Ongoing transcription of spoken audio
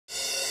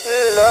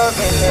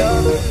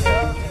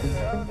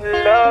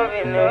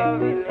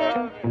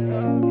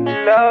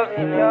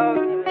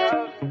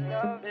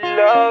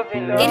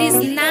It is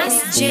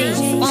Nas J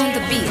on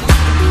the beat.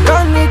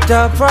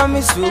 Kanita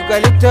promise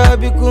ugalita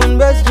bikun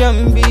bes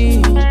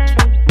jambi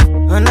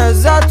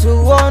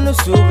Anazatu wonu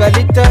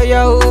sugalita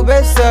ya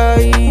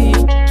ubesai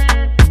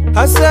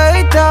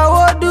Hasaita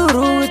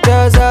waduru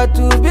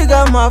itazatu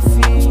biga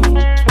mafi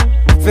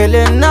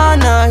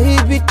Felenana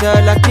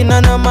hibita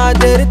lakina na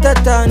maderi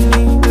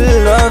tatani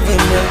Loving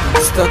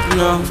it, stuck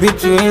now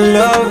between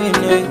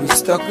loving it,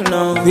 stuck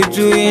now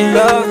between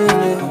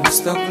loving it,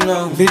 stuck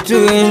now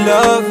between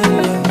loving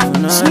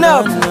it.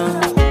 Snap!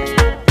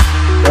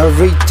 I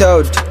reached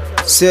out,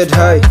 said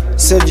hi,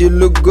 said you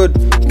look good,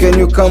 can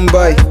you come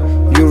by?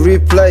 You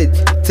replied,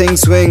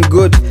 things went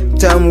good,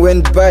 time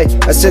went by.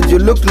 I said you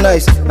look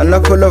nice, an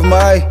apple of my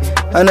eye.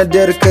 Ana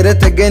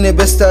derkeret again a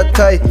best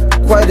tie.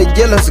 Quite a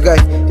jealous guy.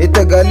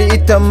 Ita gali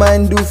ita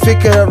mind do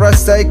fikira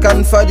rasta I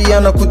kan fadi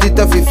ana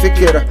kutita fi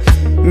fikira.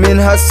 Min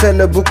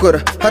hasala bukura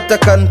hatta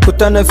kan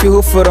kutana fi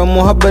hufura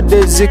muhabba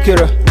de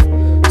zikira.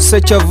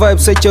 Such a vibe,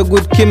 such a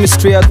good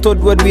chemistry. I thought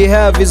what we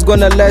have is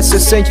gonna last a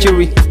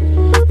century.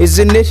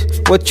 Isn't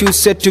it? What you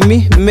said to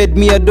me made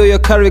me adore your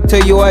character,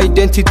 your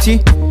identity.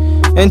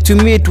 And to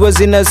me it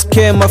wasn't a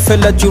scam. I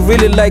felt that you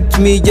really liked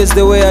me just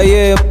the way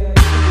I am.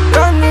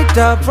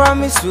 Kanita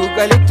promise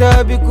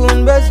ugalita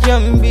bikun bes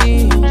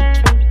jambi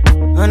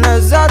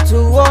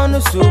Anazatu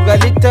wonu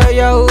sugalita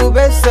ya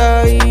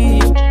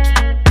ubesai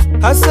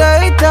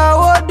Hasaita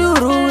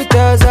waduru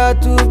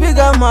itazatu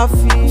biga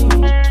mafi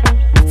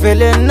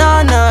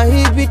Felenana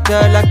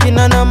hibita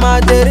lakina na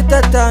maderi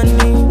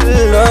tatani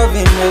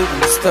Loving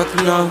it, stuck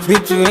now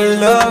between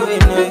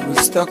loving it,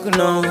 stuck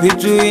now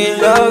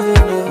between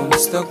loving it,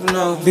 stuck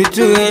now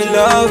between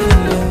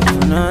loving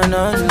it. Na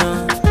na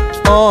na.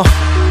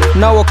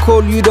 Now I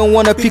call you, don't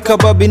wanna pick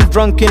up. I've been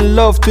drunk in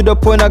love to the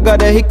point I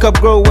got a hiccup.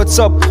 Girl, what's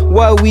up?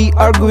 Why we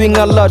arguing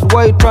a lot?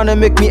 Why you tryna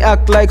make me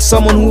act like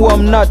someone who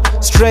I'm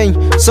not? Strange,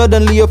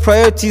 suddenly your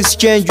priorities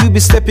change. We be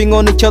stepping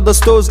on each other's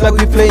toes like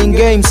we playing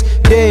games.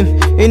 Damn,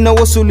 ina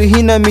wasuli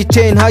hina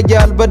mitain.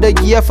 Haja albada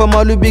giafa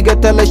malubiga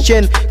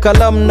talashen.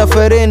 Kalam na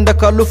ferenda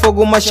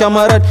kalufogu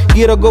mashamarat.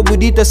 Gira go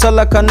budita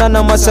sala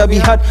kanana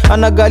masabihat.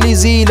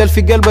 Anagalizi ila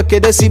alfigalba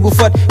kedesi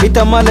bufat.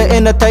 Itamala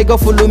ena taiga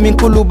fulu min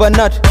kulu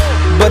banat.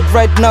 But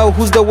right now,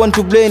 who's the one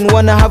to blame?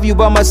 Wanna have you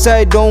by my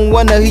side, don't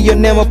wanna hear your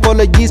name.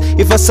 Apologies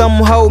if I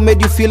somehow made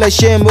you feel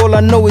ashamed. All I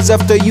know is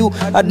after you,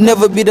 I'd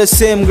never be the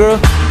same, girl.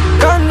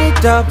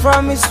 Kanita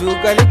promise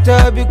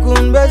ugalita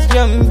bikun bes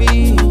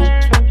jambi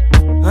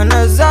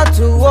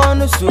Anazatu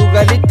wonu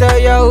sugalita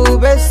ya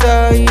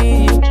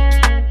ubesai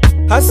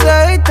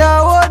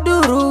Hasaita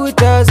waduru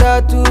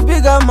itazatu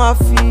biga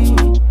mafi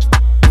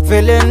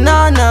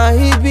Felenana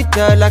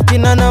hibita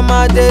lakina na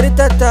maderi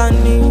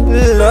tatani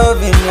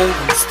Loving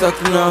it,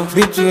 stuck now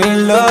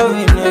between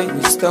loving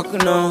it, stuck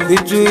now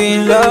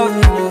between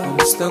loving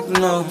it, stuck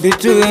now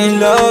between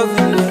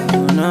loving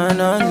it. Na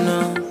na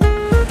na.